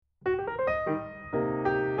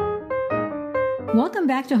Welcome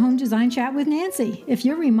back to Home Design Chat with Nancy. If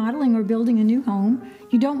you're remodeling or building a new home,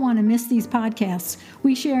 you don't want to miss these podcasts.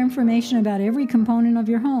 We share information about every component of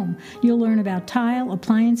your home. You'll learn about tile,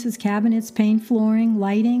 appliances, cabinets, paint, flooring,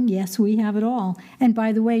 lighting. Yes, we have it all. And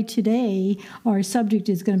by the way, today our subject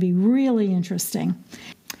is going to be really interesting.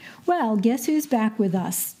 Well, guess who's back with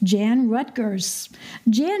us? Jan Rutgers.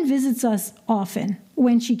 Jan visits us often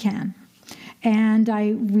when she can. And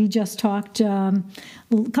we just talked a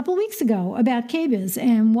couple of weeks ago about KBIS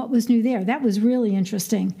and what was new there. That was really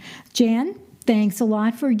interesting. Jan, thanks a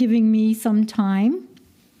lot for giving me some time.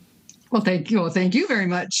 Well, thank you. Well, thank you very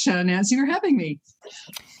much, Nancy, for having me.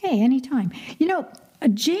 Hey, anytime. You know,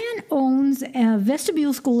 Jan owns a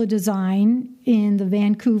Vestibule School of Design in the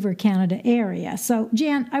Vancouver, Canada area. So,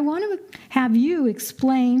 Jan, I want to have you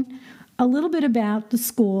explain a little bit about the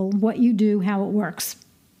school, what you do, how it works.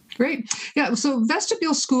 Great. Yeah. So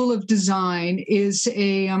Vestibule School of Design is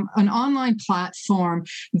an online platform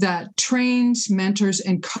that trains, mentors,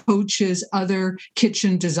 and coaches other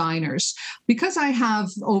kitchen designers. Because I have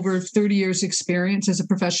over 30 years experience as a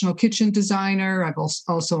professional kitchen designer, I've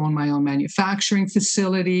also owned my own manufacturing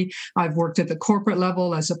facility. I've worked at the corporate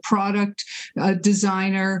level as a product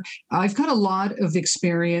designer. I've got a lot of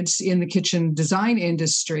experience in the kitchen design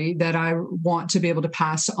industry that I want to be able to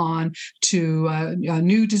pass on to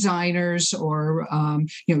new designers or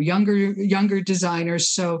younger designers.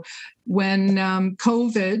 So when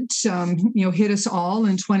COVID hit us all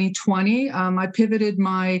in 2020, I pivoted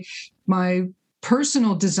my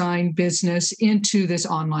personal design business into this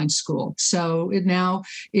online school. So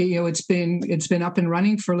it's been up and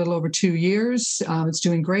running for a little over 2 years. It's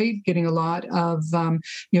doing great, getting a lot of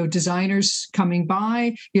designers coming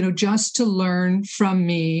by, just to learn from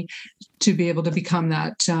me to be able to become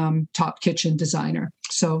that top kitchen designer.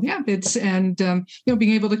 So yeah,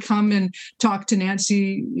 being able to come and talk to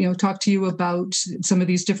Nancy, talk to you about some of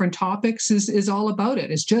these different topics is all about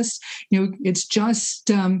it. It's just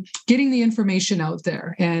getting the information out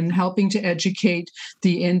there and helping to educate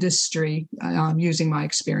the industry using my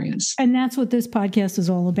experience. And that's what this podcast is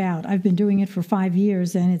all about. I've been doing it for 5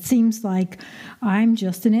 years, and it seems like I'm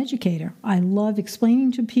just an educator. I love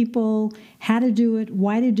explaining to people how to do it,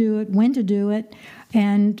 why to do it, when to do it.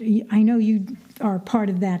 And I know you are part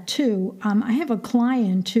of that too. I have a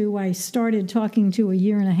client who I started talking to a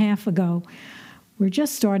year and a half ago. We're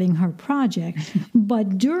just starting her project.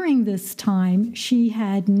 But during this time, she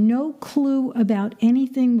had no clue about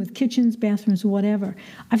anything with kitchens, bathrooms, whatever.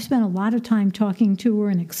 I've spent a lot of time talking to her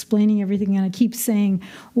and explaining everything. And I keep saying,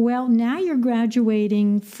 well, now you're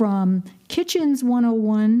graduating from Kitchens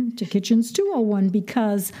 101 to Kitchens 201,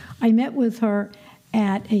 because I met with her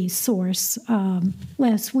at a source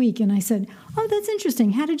last week, and I said, oh, that's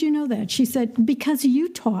interesting. How did you know that? She said, because you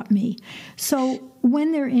taught me. So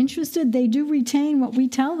when they're interested, they do retain what we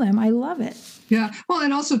tell them. I love it. Yeah. Well,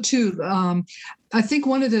 and also too, I think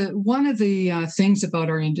one of the things about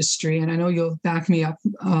our industry, and I know you'll back me up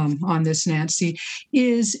on this, Nancy,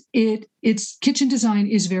 is it's kitchen design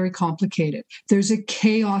is very complicated. There's a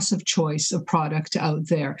chaos of choice of product out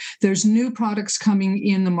there. There's new products coming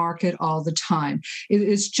in the market all the time.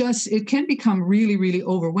 It can become really, really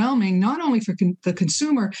overwhelming, not only for the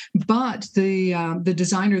consumer, but the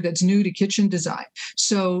designer that's new to kitchen design.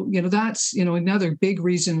 So, that's, another big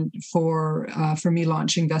reason for me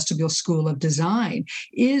launching Vestibule School of Design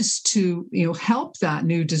is to, help that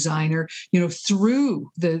new designer,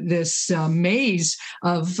 through this maze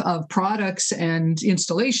of products and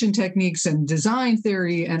installation techniques and design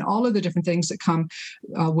theory and all of the different things that come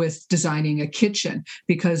with designing a kitchen.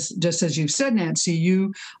 Because just as you've said, Nancy,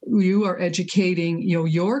 you are educating,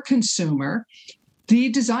 your consumer. The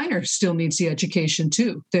designer still needs the education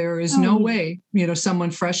too. There is no way,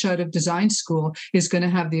 someone fresh out of design school is going to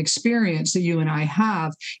have the experience that you and I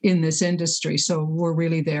have in this industry. So we're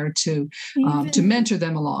really there to mentor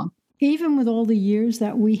them along. Even with all the years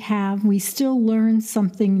that we have, we still learn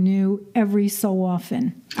something new every so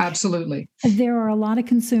often. Absolutely. There are a lot of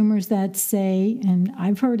consumers that say, and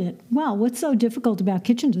I've heard it, well, what's so difficult about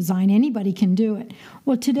kitchen design? Anybody can do it.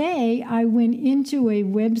 Well, today I went into a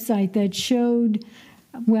website that showed,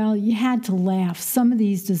 well, you had to laugh, some of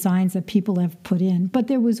these designs that people have put in. But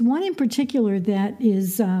there was one in particular that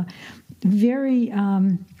is very...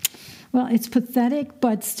 well, it's pathetic,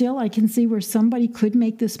 but still I can see where somebody could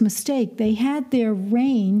make this mistake. They had their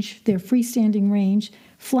freestanding range,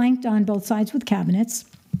 flanked on both sides with cabinets.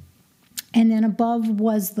 And then above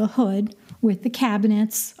was the hood with the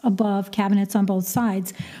cabinets above, cabinets on both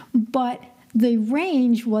sides. But the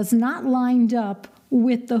range was not lined up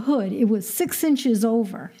with the hood. It was 6 inches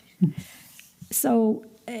over. So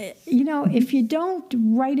if you don't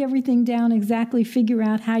write everything down exactly, figure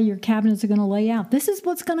out how your cabinets are going to lay out, this is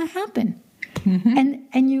what's going to happen. Mm-hmm.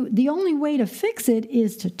 And the only way to fix it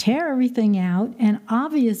is to tear everything out. And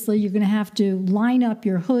obviously, you're going to have to line up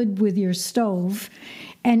your hood with your stove.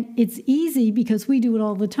 And it's easy because we do it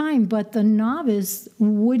all the time, but the novice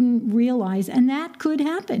wouldn't realize, and that could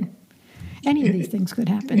happen. Any of these things could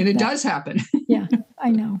happen. And it does happen. Yeah, I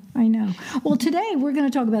know. Well, today we're going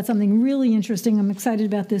to talk about something really interesting. I'm excited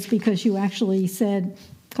about this because you actually said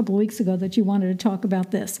a couple of weeks ago that you wanted to talk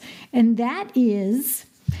about this. And that is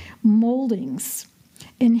moldings.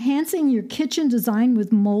 Enhancing your kitchen design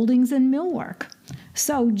with moldings and millwork.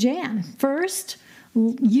 So, Jan, first,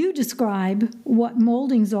 you describe what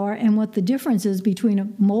moldings are and what the difference is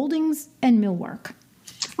between moldings and millwork.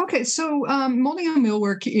 Okay, so molding and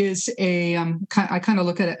millwork is I kind of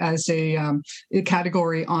look at it as a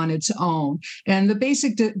category on its own. And the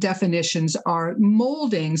basic definitions are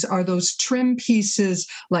moldings are those trim pieces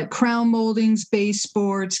like crown moldings,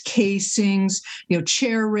 baseboards, casings,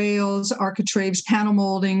 chair rails, architraves, panel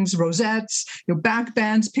moldings, rosettes, back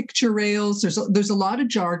bands, picture rails. There's a lot of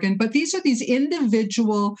jargon, but these are these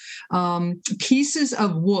individual pieces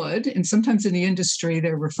of wood, and sometimes in the industry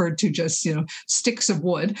they're referred to just sticks of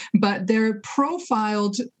wood. But they're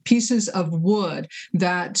profiled pieces of wood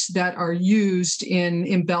that are used in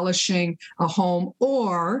embellishing a home,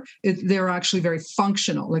 or they're actually very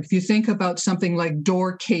functional. Like if you think about something like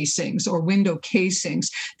door casings or window casings,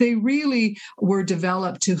 they really were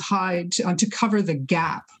developed to cover the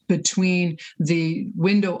gap between the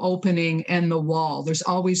window opening and the wall. There's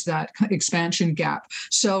always that expansion gap.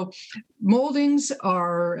 So moldings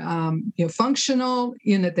are functional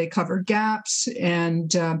in that they cover gaps,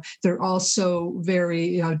 and they're also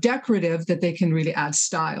very decorative, that they can really add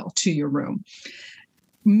style to your room.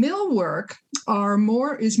 Millwork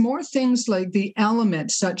is more things like the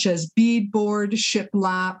elements such as beadboard,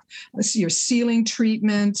 shiplap, your ceiling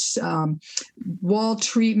treatments, wall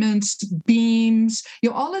treatments, beams,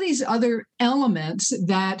 all of these other elements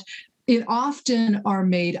that it often are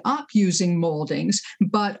made up using moldings,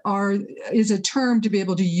 but is a term to be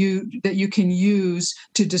able to use that you can use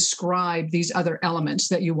to describe these other elements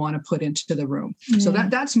that you want to put into the room. Mm. So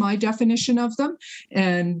that's my definition of them.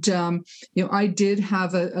 And I did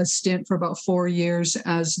have a stint for about 4 years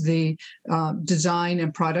as the design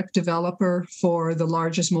and product developer for the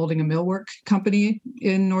largest molding and millwork company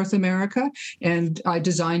in North America, and I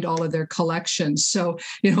designed all of their collections. So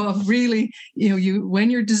really, when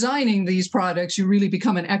you're designing these products, you really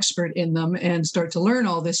become an expert in them and start to learn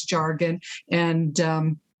all this jargon and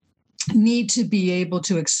need to be able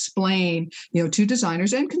to explain, to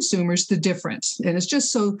designers and consumers the difference. And it's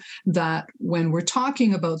just so that when we're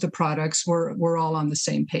talking about the products, we're all on the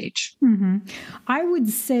same page. Mm-hmm. I would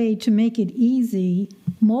say, to make it easy,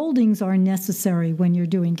 moldings are necessary when you're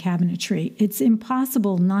doing cabinetry. It's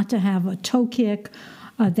impossible not to have a toe kick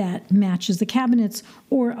that matches the cabinets,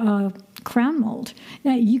 or a crown mold.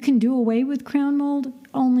 Now, you can do away with crown mold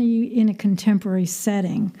only in a contemporary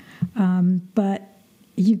setting, but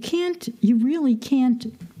you really can't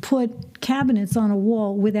put cabinets on a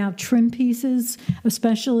wall without trim pieces,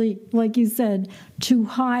 especially, like you said, to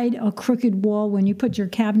hide a crooked wall. When you put your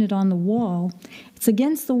cabinet on the wall, it's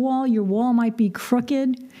against the wall, your wall might be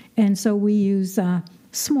crooked, and so we use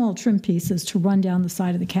small trim pieces to run down the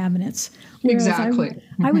side of the cabinets. Whereas exactly.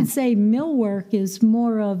 I would say millwork is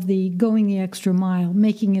more of the going the extra mile,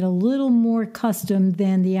 making it a little more custom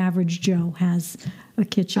than the average Joe has a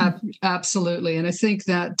kitchen. Absolutely. And I think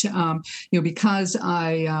that, because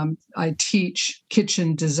I teach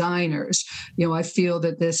kitchen designers, I feel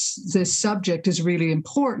that this subject is really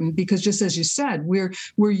important, because just as you said,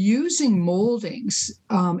 we're using moldings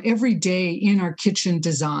every day in our kitchen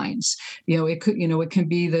designs. It can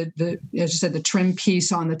be the as you said, the trim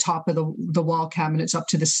piece on the top of the wall cabinets up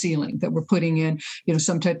to the ceiling that we're putting in,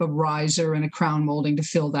 some type of riser and a crown molding to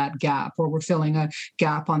fill that gap, or we're filling a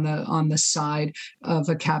gap on the side of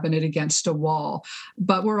a cabinet against a wall.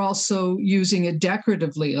 But we're also using it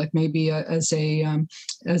decoratively, like maybe as an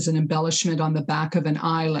embellishment on the back of an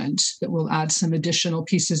island that will add some additional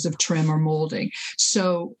pieces of trim or molding.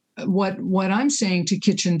 So what I'm saying to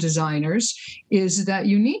kitchen designers is that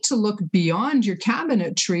you need to look beyond your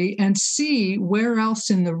cabinetry and see where else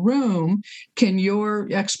in the room can your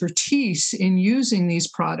expertise in using these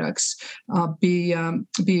products be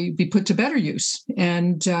put to better use.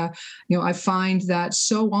 And I find that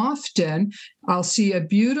so often I'll see a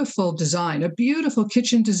beautiful design, a beautiful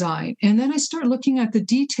kitchen design, and then I start looking at the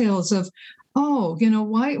details of oh,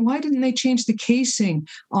 why didn't they change the casing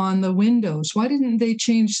on the windows? Why didn't they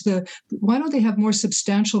why don't they have more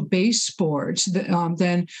substantial baseboards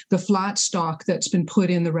than the flat stock that's been put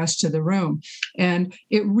in the rest of the room? And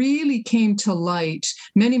it really came to light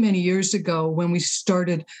many, many years ago when we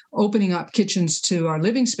started opening up kitchens to our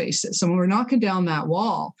living spaces. And when we're knocking down that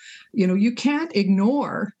wall, you can't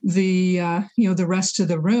ignore the rest of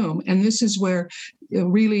the room. And this is where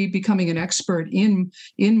really becoming an expert in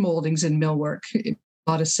moldings and millwork, it made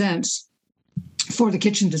a lot of sense for the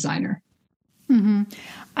kitchen designer. Mm-hmm.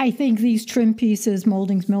 I think these trim pieces,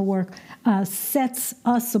 moldings, millwork, sets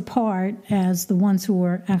us apart as the ones who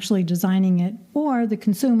are actually designing it or the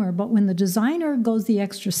consumer. But when the designer goes the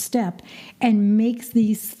extra step and makes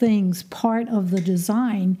these things part of the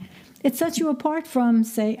design, it sets you apart from,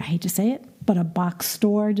 say, I hate to say it, but a box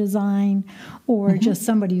store design or just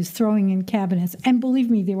somebody who's throwing in cabinets. And believe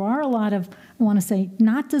me, there are a lot of, I want to say,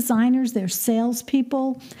 not designers, they're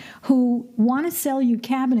salespeople who want to sell you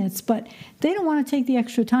cabinets, but they don't want to take the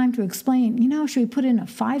extra time to explain, should we put in a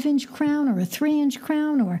 5-inch crown or a 3-inch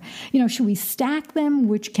crown, or, should we stack them,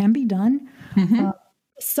 which can be done.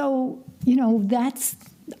 So,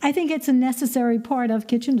 I think it's a necessary part of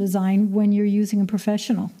kitchen design when you're using a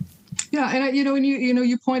professional. Yeah, and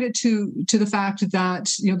you pointed to the fact that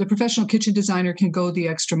the professional kitchen designer can go the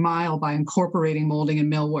extra mile by incorporating molding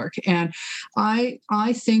and millwork. And I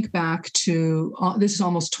think back to this is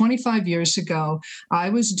almost 25 years ago. I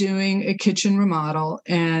was doing a kitchen remodel,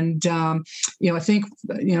 and I think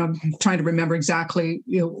I'm trying to remember exactly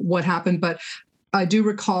what happened, but I do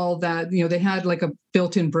recall that they had like a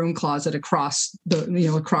built-in broom closet across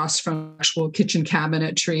from actual kitchen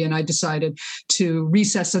cabinetry, and I decided to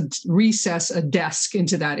recess a desk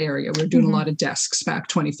into that area. We were doing a lot of desks back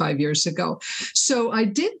 25 years ago, so I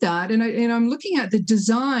did that, and I'm looking at the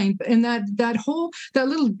design, and that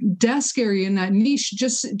little desk area in that niche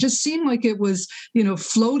just seemed like it was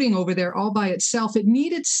floating over there all by itself. It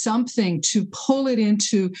needed something to pull it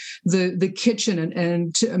into the kitchen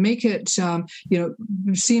and to make it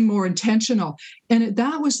seem more intentional. And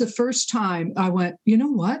that was the first time I went,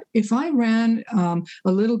 what? If I ran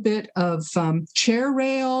a little bit of chair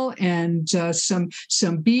rail and some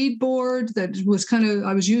beadboard that was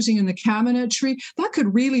I was using in the cabinetry, that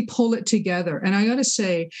could really pull it together. And I got to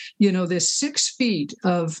say, this 6 feet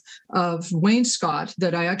of wainscot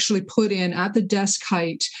that I actually put in at the desk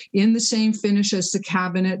height in the same finish as the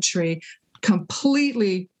cabinetry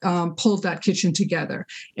completely pulled that kitchen together.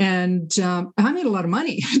 And I made a lot of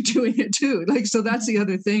money doing it too. So that's the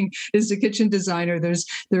other thing, is the kitchen designer,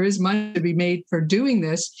 there is money to be made for doing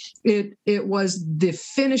this. It was the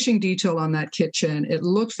finishing detail on that kitchen. It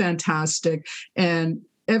looked fantastic. And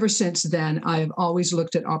ever since then, I've always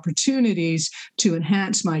looked at opportunities to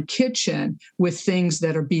enhance my kitchen with things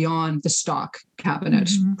that are beyond the stock cabinet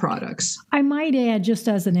products. I might add, just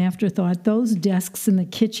as an afterthought, those desks in the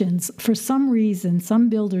kitchens, for some reason, some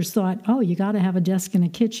builders thought, oh, you got to have a desk in a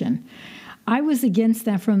kitchen. I was against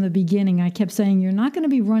that from the beginning. I kept saying, you're not going to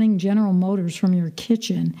be running General Motors from your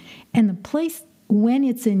kitchen. And the place, when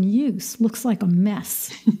it's in use, looks like a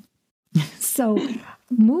mess. So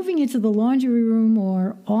moving into the laundry room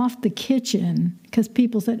or off the kitchen, because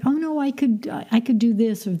people said, oh, no, I could do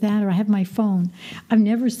this or that, or I have my phone. I've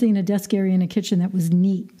never seen a desk area in a kitchen that was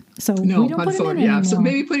neat. So no, we don't put them in anymore. So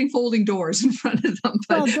maybe putting folding doors in front of them.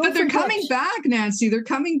 But they're coming back, Nancy. They're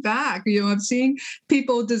coming back. I'm seeing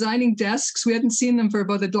people designing desks. We hadn't seen them for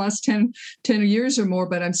about the last 10 years or more,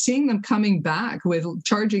 but I'm seeing them coming back with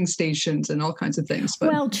charging stations and all kinds of things.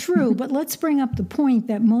 Well, true. But let's bring up the point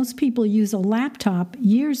that most people use a laptop.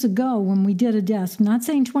 Years ago when we did a desk, I'm not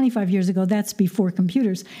saying 25 years ago, that's before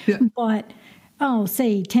computers, but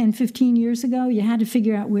say 10, 15 years ago, you had to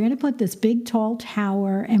figure out where to put this big, tall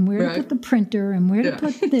tower and where to put the printer and where to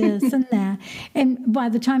put this and that. And by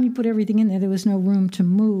the time you put everything in there was no room to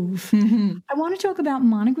move. I want to talk about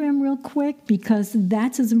Monogram real quick because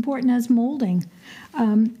that's as important as molding.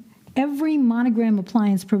 Every Monogram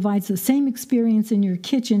appliance provides the same experience in your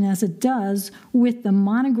kitchen as it does with the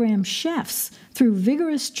Monogram chefs. Through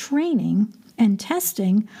vigorous training and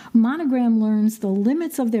testing, Monogram learns the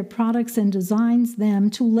limits of their products and designs them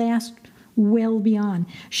to last well beyond.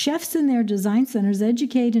 Chefs in their design centers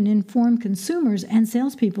educate and inform consumers and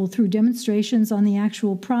salespeople through demonstrations on the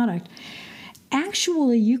actual product.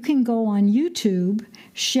 Actually, you can go on YouTube.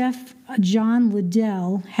 Chef John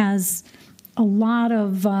Liddell has a lot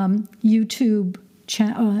of YouTube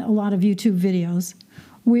videos.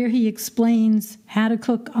 where he explains how to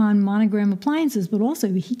cook on Monogram appliances, but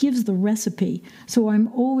also he gives the recipe. So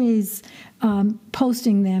I'm always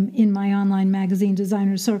posting them in my online magazine,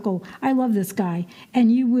 Designer Circle. I love this guy,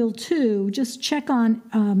 and you will too. Just check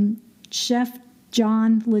on Chef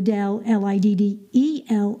John Liddell,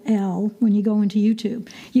 Liddell, when you go into YouTube.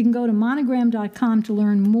 You can go to monogram.com to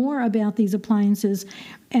learn more about these appliances,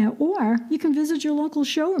 or you can visit your local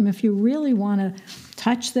showroom if you really want to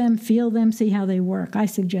touch them, feel them, see how they work. I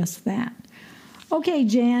suggest that. Okay,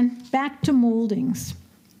 Jan, back to moldings.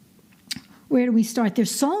 Where do we start?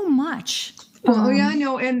 There's so much. Well, yeah, I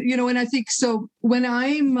know, and I think so. When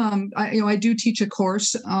I do teach a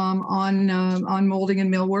course on molding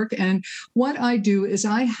and millwork, and what I do is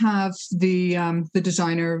I have the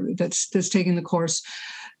designer that's taking the course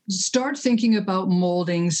start thinking about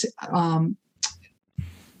moldings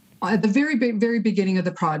at the very beginning of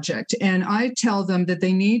the project. And I tell them that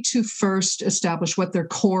they need to first establish what their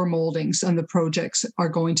core moldings on the projects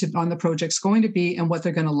going to be and what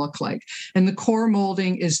they're going to look like. And the core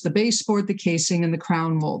molding is the baseboard, the casing, and the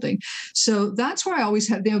crown molding. So that's where I always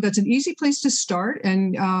have, that's an easy place to start.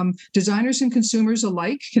 And designers and consumers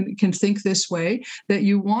alike can think this way, that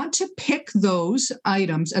you want to pick those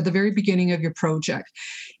items at the very beginning of your project.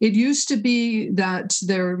 It used to be that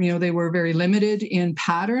they were very limited in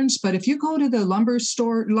patterns. But if you go to the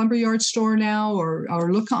lumberyard store now,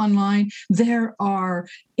 or look online, there are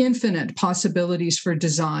infinite possibilities for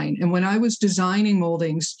design. And when I was designing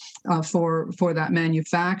moldings for that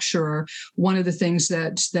manufacturer, one of the things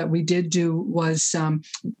that we did do was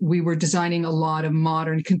we were designing a lot of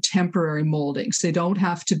modern contemporary moldings. They don't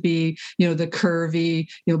have to be, the curvy,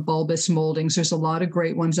 bulbous moldings. There's a lot of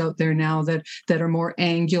great ones out there now that are more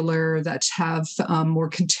angular, that have more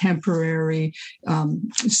contemporary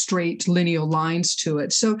straight lineal lines to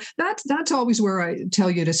it. So that's always where I tell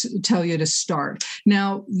you to start.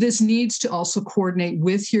 Now, this needs to also coordinate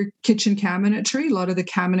with your kitchen cabinetry. A lot of the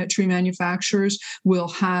cabinetry manufacturers will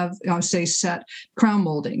have, set crown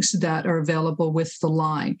moldings that are available with the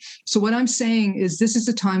line. So what I'm saying is, this is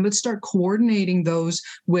the time, let's start coordinating those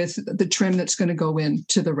with the trim that's going to go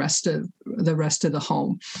into the rest of the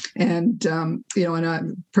home. And and I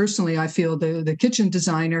personally, I feel the kitchen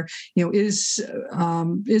designer, is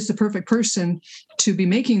the perfect person to be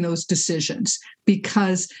making those decisions,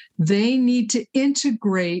 because they need to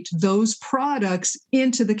integrate those products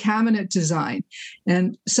into the cabinet design.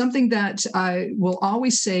 And something that I will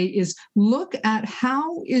always say is, look at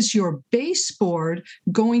how is your baseboard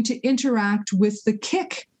going to interact with the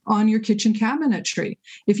kick on your kitchen cabinetry.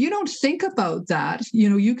 If you don't think about that,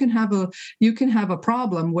 you can have a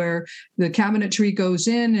problem where the cabinetry goes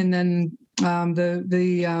in, and then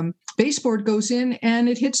the baseboard goes in and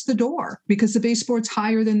it hits the door because the baseboard's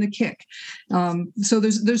higher than the kick. So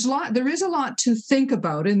there is a lot to think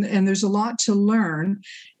about, and there's a lot to learn.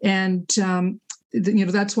 And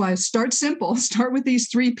that's why I start simple. Start with these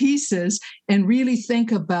three pieces and really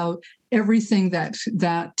think about everything that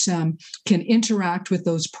can interact with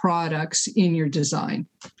those products in your design.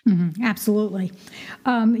 Mm-hmm, absolutely.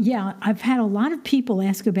 I've had a lot of people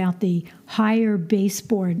ask about the higher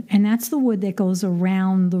baseboard, and that's the wood that goes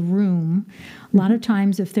around the room. A lot of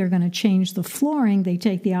times, if they're going to change the flooring, they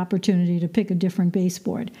take the opportunity to pick a different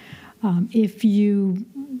baseboard. If you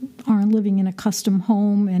are living in a custom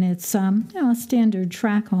home and it's a standard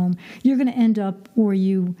track home, you're going to end up where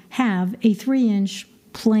you have a 3-inch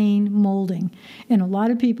plain molding. And a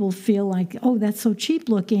lot of people feel like, oh, that's so cheap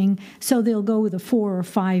looking, so they'll go with a 4 or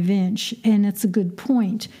 5 inch. And it's a good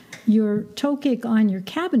point. Your toe kick on your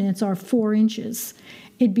cabinets are 4 inches.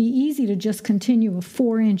 It'd be easy to just continue a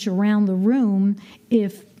 4-inch around the room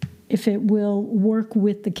if it will work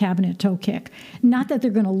with the cabinet toe kick. Not that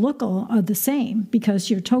they're going to look the same, because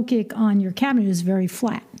your toe kick on your cabinet is very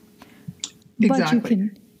flat. Exactly.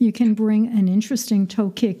 But you can bring an interesting toe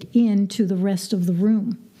kick into the rest of the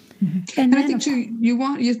room. Mm-hmm. And I think too, you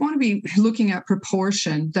want to be looking at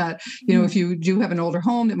proportion. That if you do have an older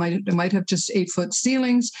home that might have just 8-foot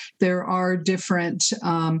ceilings, there are different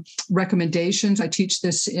recommendations. I teach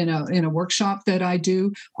this in a workshop that I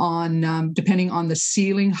do on depending on the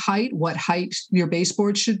ceiling height, what height your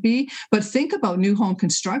baseboard should be. But think about new home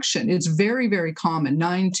construction. It's very, very common,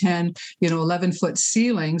 9, 10, 11-foot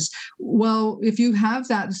ceilings. Well, if you have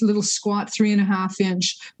that little squat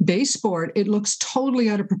 3.5-inch baseboard, it looks totally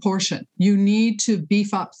out of proportion. You need to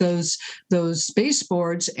beef up those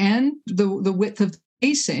baseboards and the width of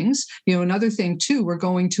casings, another thing too, we're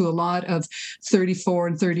going to a lot of 34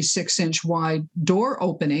 and 36-inch wide door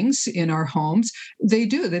openings in our homes. They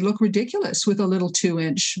look ridiculous with a little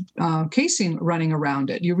 2-inch casing running around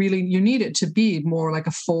it. You need it to be more like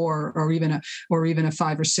a 4 or even a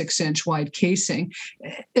 5 or 6-inch wide casing.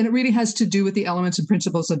 And it really has to do with the elements and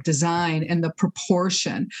principles of design and the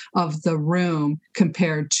proportion of the room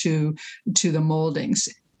compared to the moldings.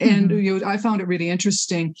 And I found it really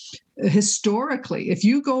interesting. Historically, if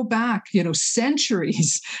you go back,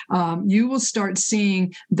 centuries, you will start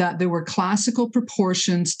seeing that there were classical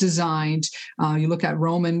proportions designed. You look at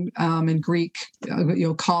Roman and Greek,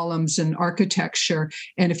 columns and architecture,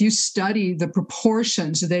 and if you study the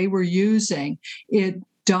proportions they were using, it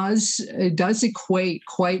does equate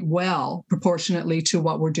quite well proportionately to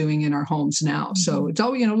what we're doing in our homes now. So it's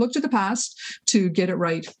all, look to the past to get it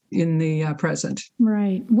right in the present.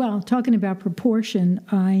 Right. Well, talking about proportion,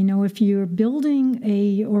 I know if you're building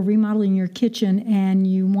or remodeling your kitchen and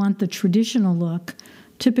you want the traditional look,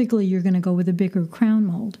 typically you're going to go with a bigger crown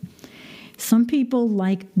mold. Some people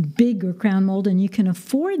like bigger crown mold, and you can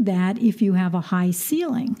afford that if you have a high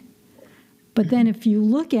ceiling. But then if you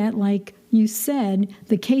look at, like you said,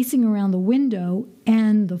 the casing around the window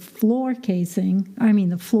and the floor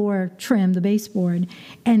the floor trim, the baseboard,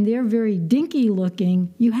 and they're very dinky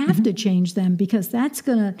looking, you have to change them, because that's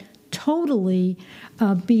going to totally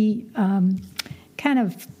be kind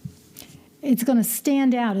of, it's going to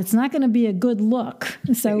stand out. It's not going to be a good look.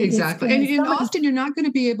 So exactly, and often you're not going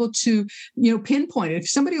to be able to, pinpoint it. If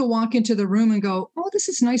somebody will walk into the room and go, "Oh, this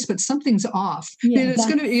is nice, but something's off," it's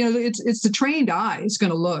going to, it's the trained eye. It's going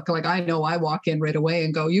to look like, I know I walk in right away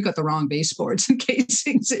and go, "You got the wrong baseboards and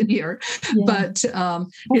casings in here." Yeah. But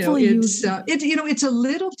it's a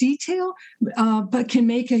little detail, but can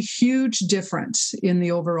make a huge difference in the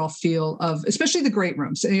overall feel of, especially the great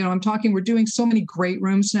rooms. We're doing so many great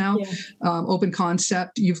rooms now. Yeah. Open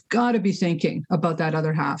concept, you've got to be thinking about that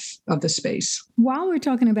other half of the space. While we're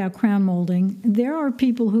talking about crown molding, there are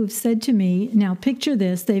people who've said to me, now picture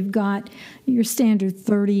this, they've got your standard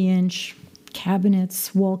 30-inch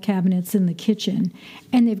cabinets, wall cabinets in the kitchen,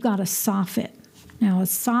 and they've got a soffit. Now, a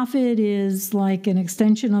soffit is like an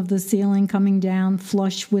extension of the ceiling coming down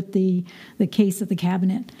flush with the case of the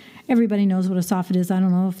cabinet. Everybody knows what a soffit is. I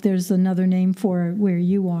don't know if there's another name for it where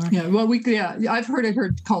you are. Yeah, well, I've heard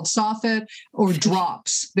it called soffit or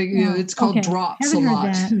drops. It's called drops a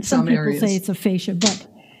lot in some areas. People say it's a fascia,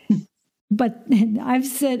 but I've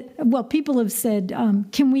said, well, people have said,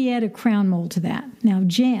 can we add a crown mold to that? Now,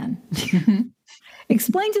 Jan,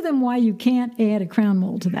 explain to them why you can't add a crown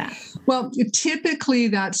mold to that. Well, typically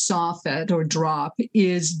that soffit or drop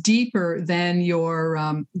is deeper than your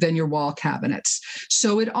wall cabinets.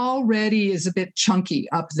 So it already is a bit chunky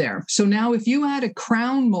up there. So now if you add a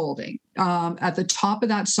crown molding at the top of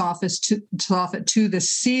that soffit to the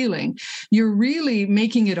ceiling, you're really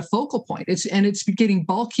making it a focal point. It's getting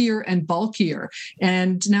bulkier and bulkier.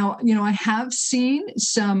 And now, I have seen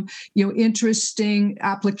some, interesting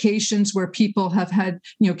applications where people have had,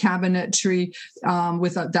 cabinetry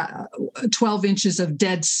with that 12 inches of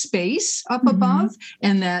dead space up above,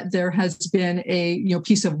 and that there has been a,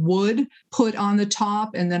 piece of wood put on the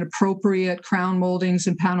top, and then appropriate crown moldings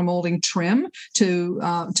and panel molding trim to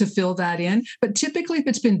fill that in. But typically, if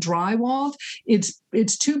it's been drywalled,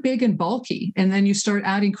 it's too big and bulky, and then you start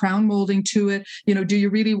adding crown molding to it. Do you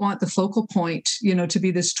really want the focal point, to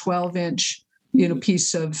be this 12-inch,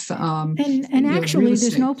 piece of and actually,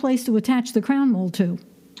 there's no place to attach the crown mold to.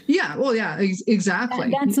 Yeah, well, yeah,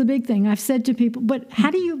 exactly. That's the big thing. I've said to people, but how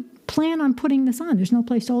do you plan on putting this on? There's no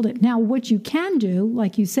place to hold it. Now, what you can do,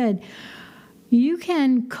 like you said, you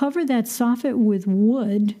can cover that soffit with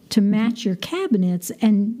wood to match your cabinets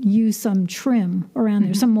and use some trim around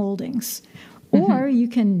there, some moldings. Or you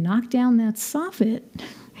can knock down that soffit,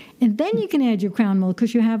 and then you can add your crown mold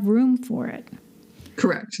because you have room for it.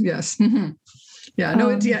 Correct. Yes. Yeah, no,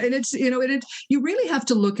 and it's, you really have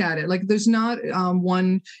to look at it. Like there's not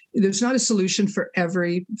a solution for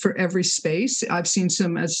every space. I've seen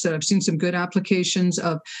some good applications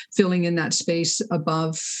of filling in that space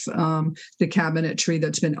above the cabinetry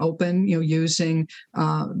that's been open, using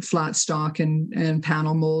flat stock and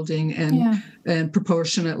panel molding and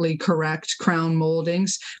proportionately correct crown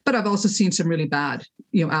moldings. But I've also seen some really bad,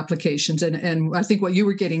 applications. And I think what you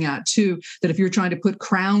were getting at too, that if you're trying to put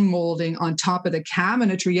crown molding on top of the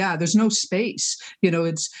cabinetry, there's no space.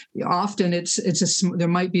 It's often there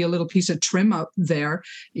might be a little piece of trim up there,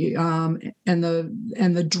 and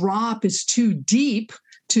the drop is too deep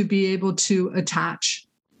to be able to attach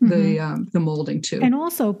the molding too. And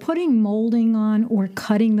also putting molding on or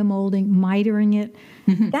cutting the molding, mitering it,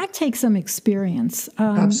 that takes some experience.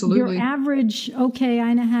 Absolutely. Your average, okay,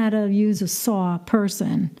 I know how to use a saw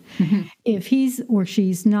person. If he's or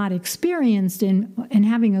she's not experienced in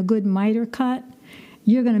having a good miter cut,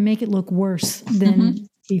 you're going to make it look worse than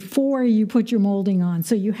before you put your molding on.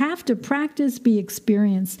 So you have to practice, be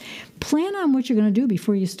experienced, plan on what you're going to do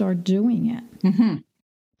before you start doing it.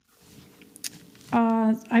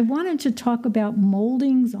 I wanted to talk about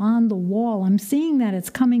moldings on the wall. I'm seeing that it's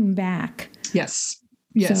coming back. Yes,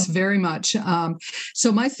 very much.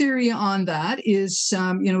 So my theory on that is,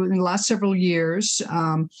 in the last several years,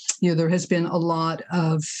 there has been a lot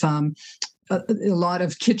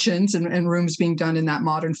of kitchens and rooms being done in that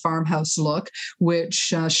modern farmhouse look,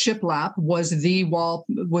 which shiplap was the wall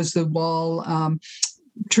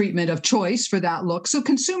treatment of choice for that look. So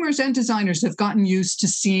consumers and designers have gotten used to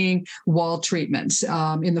seeing wall treatments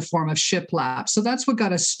in the form of shiplap. So that's what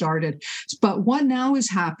got us started. But what now is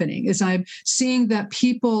happening is I'm seeing that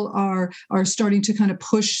people are starting to kind of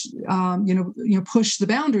push, push the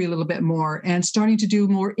boundary a little bit more and starting to do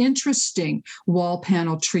more interesting wall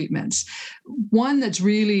panel treatments. One that's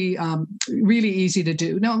really easy to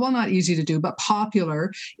do. No, well, not easy to do, but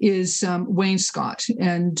popular is wainscot.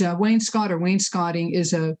 And wainscoting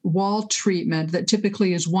is a wall treatment that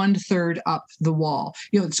typically is 1/3 up the wall.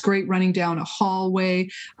 It's great running down a hallway.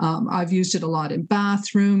 I've used it a lot in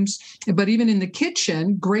bathrooms, but even in the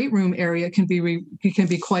kitchen, great room area can be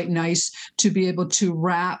quite nice to be able to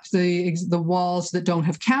wrap the walls that don't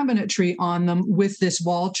have cabinetry on them with this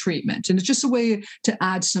wall treatment. And it's just a way to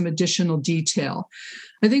add some additional detail.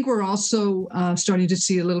 I think we're also starting to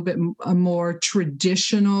see a little bit more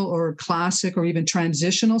traditional or classic or even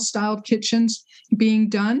transitional styled kitchens being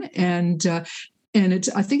done. And I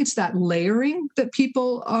think it's that layering that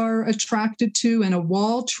people are attracted to, and a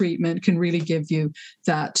wall treatment can really give you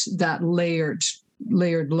that layered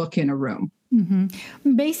look in a room.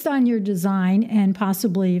 Based on your design, and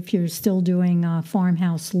possibly if you're still doing a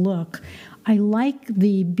farmhouse look, I like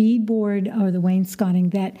the beadboard or the wainscoting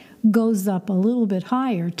that goes up a little bit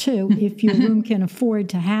higher too, if your room can afford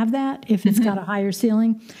to have that, if it's got a higher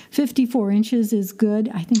ceiling. 54 inches is good.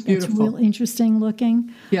 I think that's real interesting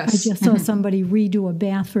looking. Yes. I just saw somebody redo a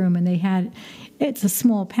bathroom, and it's a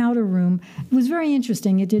small powder room. It was very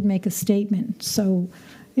interesting. It did make a statement. So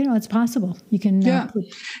it's possible. You can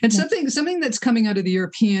and something that's coming out of the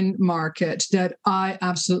European market that I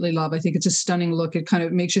absolutely love. I think it's a stunning look. It kind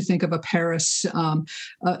of makes you think of a Paris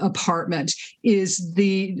apartment. Is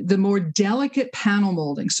the more delicate panel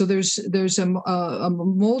molding. So there's a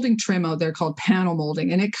molding trim out there called panel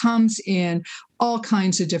molding, and it comes in all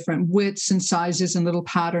kinds of different widths and sizes and little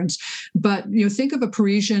patterns. But think of a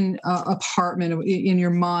Parisian apartment in your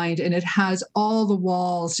mind, and it has all the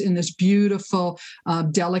walls in this beautiful,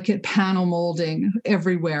 delicate panel molding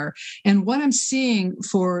everywhere. And what I'm seeing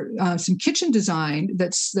for some kitchen design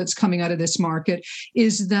that's coming out of this market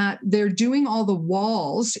is that they're doing all the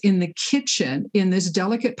walls in the kitchen in this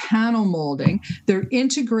delicate panel molding. They're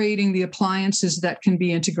integrating the appliances that can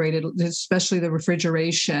be integrated, especially the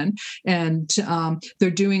refrigeration, and they're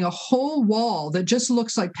doing a whole wall that just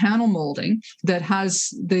looks like panel molding that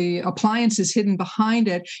has the appliances hidden behind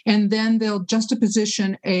it. And then they'll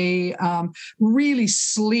juxtaposition a really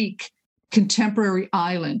sleek contemporary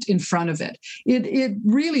island in front of it. It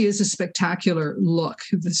really is a spectacular look.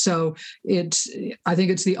 So I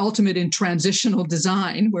think it's the ultimate in transitional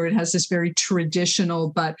design, where it has this very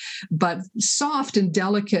traditional but soft and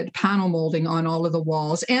delicate panel molding on all of the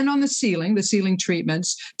walls and on the ceiling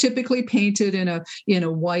treatments, typically painted in a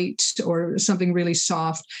white or something really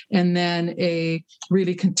soft, and then a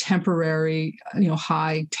really contemporary,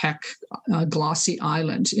 high tech glossy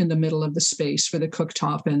island in the middle of the space for the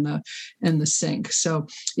cooktop and the sink. So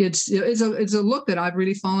it's a look that I've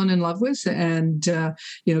really fallen in love with, and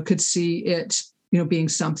could see it being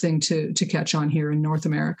something to catch on here in North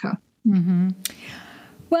America.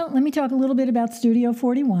 Well, let me talk a little bit about Studio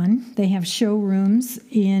 41. They have showrooms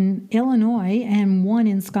in Illinois and one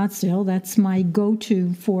in Scottsdale. That's my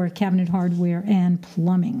go-to for cabinet hardware and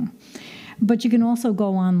plumbing. But you can also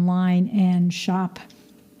go online and shop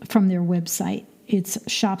from their website. It's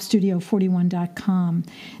shopstudio41.com.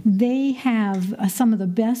 They have some of the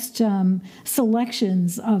best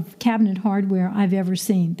selections of cabinet hardware I've ever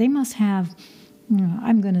seen. They must have,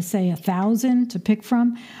 I'm going to say 1,000 to pick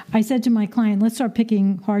from. I said to my client, let's start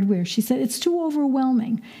picking hardware. She said, it's too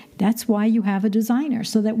overwhelming. That's why you have a designer,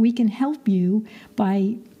 so that we can help you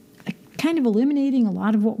by kind of eliminating a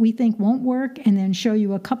lot of what we think won't work and then show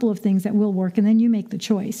you a couple of things that will work, and then you make the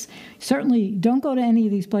choice. Certainly don't go to any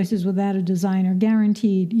of these places without a designer.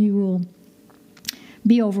 Guaranteed you will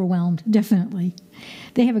be overwhelmed, definitely.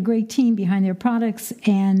 They have a great team behind their products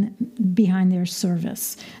and behind their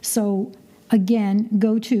service. So again,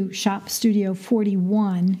 go to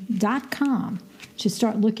shopstudio41.com to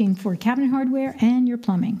start looking for cabinet hardware and your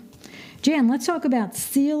plumbing. Jan, let's talk about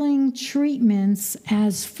ceiling treatments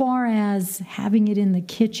as far as having it in the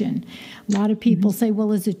kitchen. A lot of people say,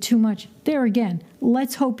 well, is it too much? There again,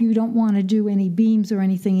 let's hope you don't want to do any beams or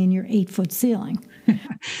anything in your 8-foot ceiling.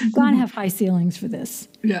 Gotta have high ceilings for this.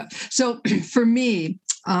 Yeah. So for me,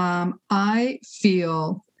 I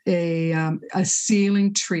feel a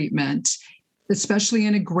ceiling treatment, especially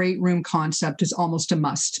in a great room concept, is almost a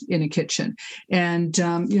must in a kitchen. And,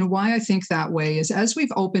 why I think that way is as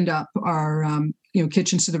we've opened up our,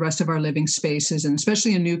 kitchens to the rest of our living spaces, and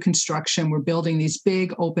especially in new construction, we're building these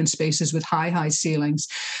big open spaces with high ceilings.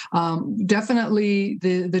 Definitely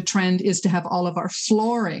the trend is to have all of our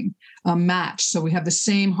flooring match. So we have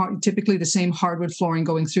typically the same hardwood flooring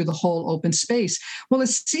going through the whole open space. Well, a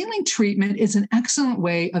ceiling treatment is an excellent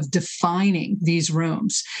way of defining these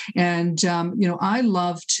rooms. And, I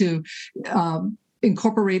love to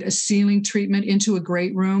incorporate a ceiling treatment into a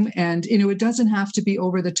great room. And, it doesn't have to be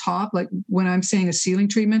over the top. Like when I'm saying a ceiling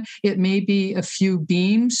treatment, it may be a few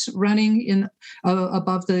beams running in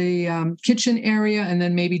above the kitchen area, and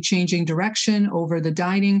then maybe changing direction over the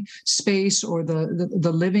dining space or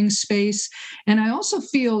the living space. And I also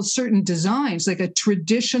feel certain designs, like a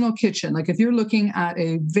traditional kitchen, like if you're looking at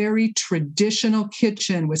a very traditional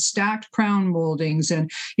kitchen with stacked crown moldings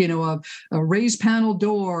and, a raised panel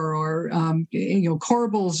door or,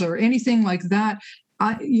 corbels or anything like that,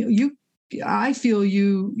 I feel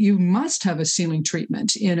you must have a ceiling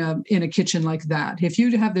treatment in a kitchen like that. If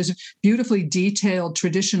you have this beautifully detailed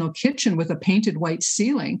traditional kitchen with a painted white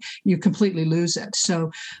ceiling, you completely lose it.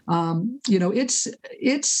 So,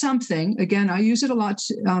 it's something. Again, I use it a lot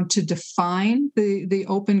to define the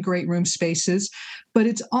open great room spaces, but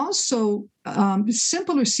it's also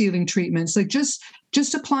simpler ceiling treatments, like just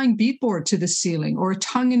applying beadboard to the ceiling, or a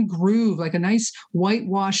tongue and groove, like a nice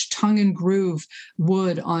whitewashed tongue and groove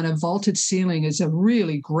wood on a vaulted ceiling is a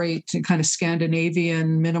really great kind of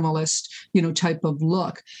Scandinavian minimalist, type of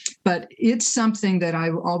look. But it's something that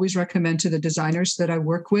I always recommend to the designers that I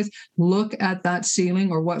work with. Look at that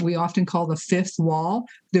ceiling, or what we often call the fifth wall.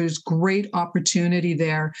 There's great opportunity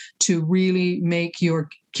there to really make your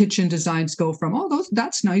kitchen designs go from,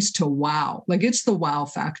 that's nice, to wow. Like it's the wow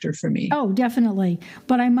factor for me. Oh, definitely.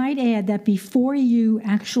 But I might add that before you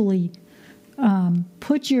actually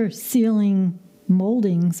put your ceiling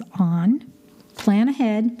moldings on, plan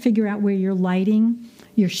ahead, figure out where your lighting,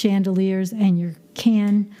 your chandeliers, and your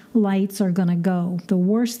can lights are going to go. The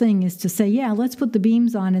worst thing is to say, yeah, let's put the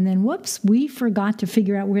beams on, and then whoops, we forgot to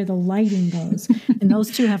figure out where the lighting goes. And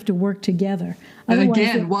those two have to work together. And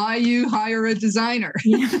again, why you hire a designer.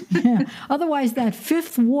 Yeah. Otherwise, that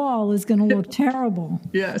fifth wall is going to look terrible.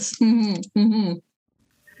 Yes. Mm-hmm. Mm-hmm.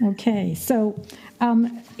 Okay. So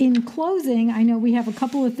in closing, I know we have a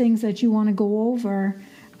couple of things that you want to go over.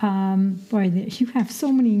 Boy, you have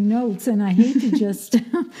so many notes, and I hate to just.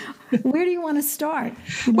 Where do you want to start?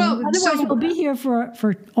 Otherwise, we'll be here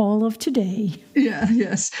for all of today. Yeah.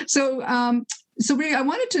 Yes. So, I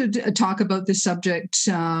wanted to talk about this subject,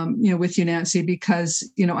 with you, Nancy,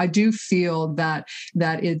 because I do feel that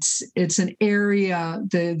it's an area,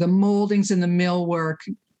 the moldings and the millwork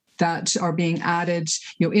that are being added,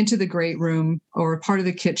 into the great room or a part of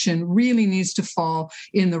the kitchen really needs to fall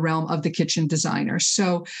in the realm of the kitchen designer.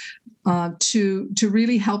 So to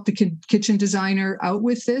really help the kitchen designer out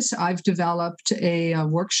with this, I've developed a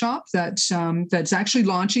workshop that's actually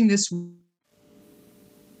launching this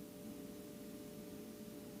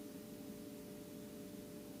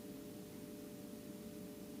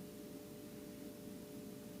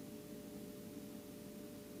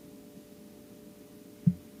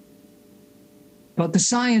about the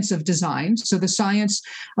science of design. So the science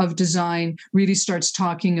of design really starts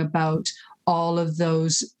talking about all of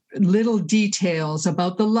those little details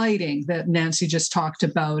about the lighting that Nancy just talked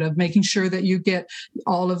about, of making sure that you get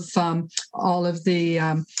all of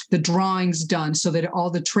the drawings done so that all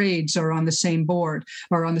the trades are on the same board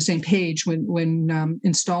or on the same page when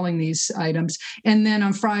installing these items. And then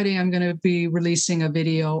on Friday, I'm going to be releasing a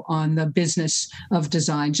video on the business of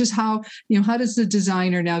design, just how does the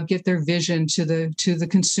designer now get their vision to the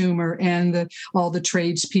consumer and all the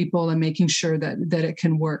tradespeople, and making sure that it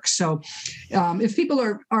can work. So if people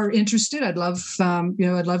are are interested, I'd love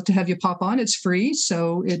to have you pop on. It's free,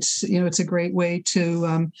 so it's a great way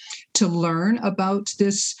to learn about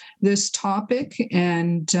this topic.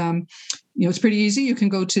 And it's pretty easy. You can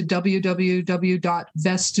go to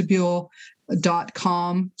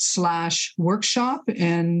www.vestibule.com/workshop,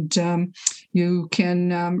 and you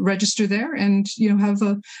can register there, and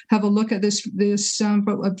have a look at this. It's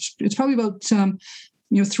probably about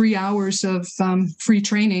 3 hours of free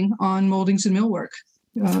training on moldings and millwork.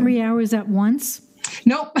 3 hours at once?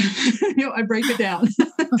 Nope. I break it down.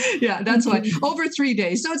 Yeah, that's why. Over 3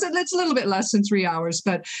 days. So it's a little bit less than 3 hours,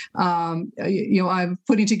 but I'm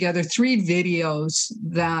putting together 3 videos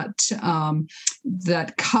that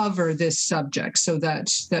cover this subject, so that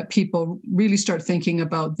people really start thinking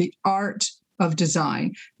about the art of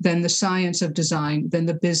design, then the science of design, then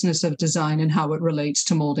the business of design, and how it relates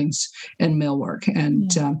to moldings and millwork.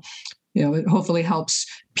 And it hopefully helps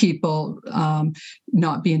people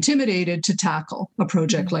not be intimidated to tackle a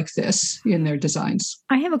project like this in their designs.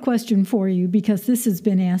 I have a question for you, because this has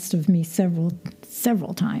been asked of me several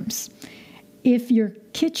times. If your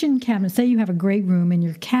kitchen cabinet, say you have a great room and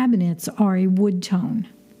your cabinets are a wood tone,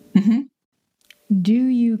 mm-hmm. do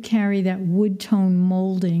you carry that wood tone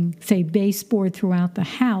molding, say baseboard, throughout the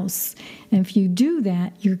house? And if you do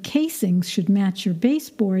that, your casings should match your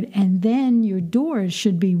baseboard, and then your doors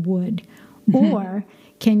should be wood. Mm-hmm. Or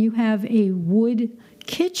can you have a wood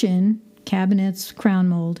kitchen, cabinets, crown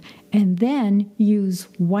mold, and then use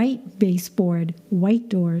white baseboard, white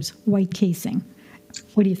doors, white casing?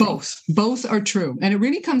 What do you think? Both are true. And it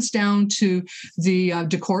really comes down to the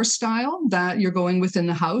decor style that you're going with in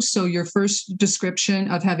the house. So your first description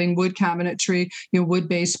of having wood cabinetry, wood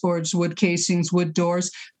baseboards, wood casings, wood doors,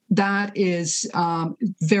 that is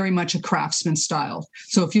very much a craftsman style.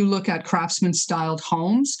 So if you look at craftsman styled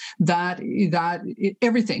homes,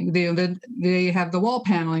 everything, they have the wall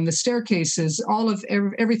paneling, the staircases,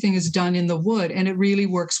 everything is done in the wood, and it really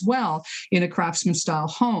works well in a craftsman style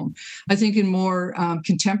home. I think in more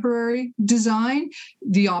contemporary design,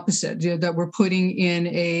 the opposite, that we're putting in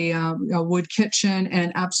a wood kitchen,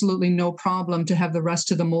 and absolutely no problem to have the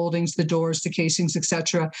rest of the moldings, the doors, the casings,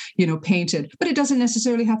 etc., painted. But it doesn't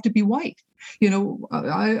necessarily have to be white.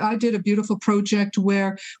 I did a beautiful project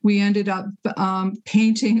where we ended up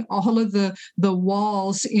painting all of the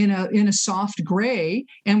walls in a soft gray,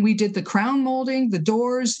 and we did the crown molding, the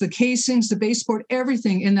doors, the casings, the baseboard,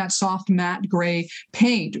 everything in that soft matte gray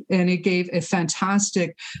paint, and it gave a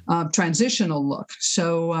fantastic transitional look.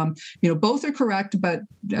 So both are correct, but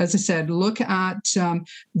as I said, look at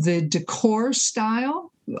the decor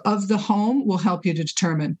style of the home will help you to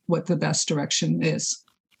determine what the best direction is.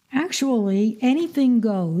 Actually, anything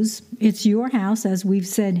goes. It's your house, as we've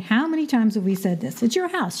said. How many times have we said this? It's your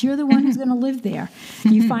house. You're the one who's going to live there.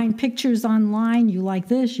 You find pictures online. You like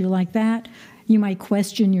this, you like that. You might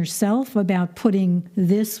question yourself about putting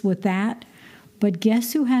this with that. But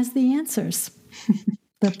guess who has the answers?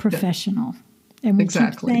 The professional. And we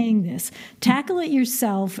keep saying this. Tackle it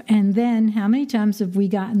yourself, and then how many times have we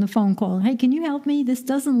gotten the phone call, hey, can you help me? This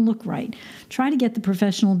doesn't look right. Try to get the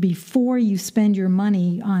professional before you spend your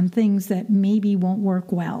money on things that maybe won't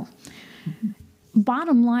work well. Mm-hmm.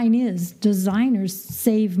 Bottom line is, designers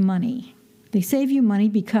save money. They save you money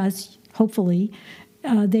because, hopefully,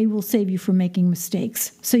 they will save you from making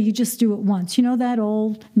mistakes. So you just do it once. You know that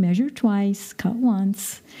old measure twice, cut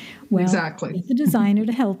once. Well, exactly. Get the designer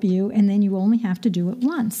to help you, and then you only have to do it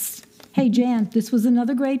once. Hey, Jan, this was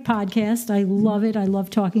another great podcast. I love it. I love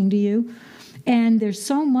talking to you. And there's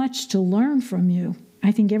so much to learn from you.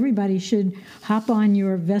 I think everybody should hop on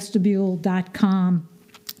your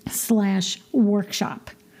vestibule.com/workshop.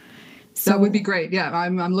 So, that would be great. Yeah,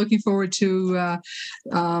 I'm looking forward to.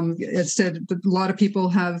 It said a lot of people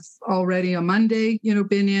have already on Monday,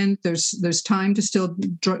 been in. There's time to still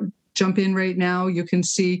jump in right now. You can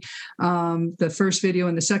see the first video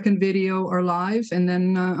and the second video are live, and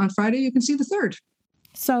then on Friday you can see the third.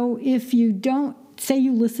 So if you don't, say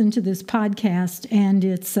you listen to this podcast and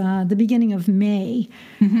it's the beginning of May,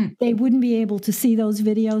 mm-hmm. they wouldn't be able to see those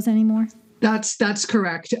videos anymore? That's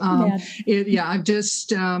correct. I've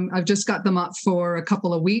just got them up for a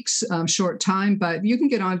couple of weeks, short time, but you can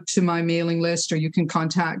get onto my mailing list, or you can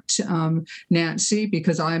contact Nancy,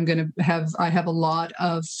 because I have a lot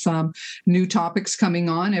of new topics coming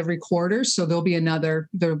on every quarter. So there'll be another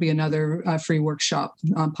free workshop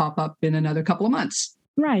pop up in another couple of months.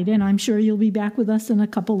 Right. And I'm sure you'll be back with us in a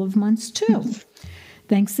couple of months too.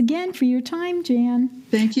 Thanks again for your time, Jan.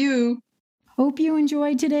 Thank you. Hope you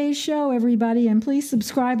enjoyed today's show, everybody, and please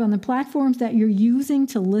subscribe on the platforms that you're using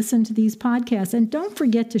to listen to these podcasts. And don't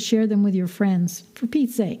forget to share them with your friends, for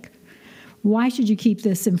Pete's sake. Why should you keep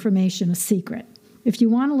this information a secret? If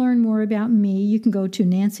you want to learn more about me, you can go to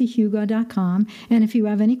nancyhugo.com. And if you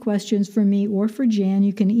have any questions for me or for Jan,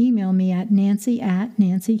 you can email me at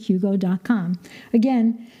nancy@nancyhugo.com.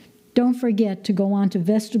 Again, don't forget to go on to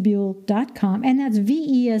vestibule.com, and that's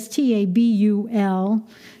VESTABUL.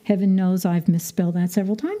 Heaven knows I've misspelled that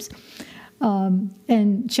several times.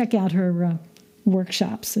 And check out her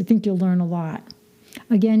workshops. I think you'll learn a lot.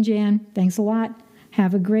 Again, Jan, thanks a lot.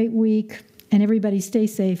 Have a great week, and everybody stay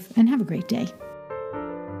safe and have a great day.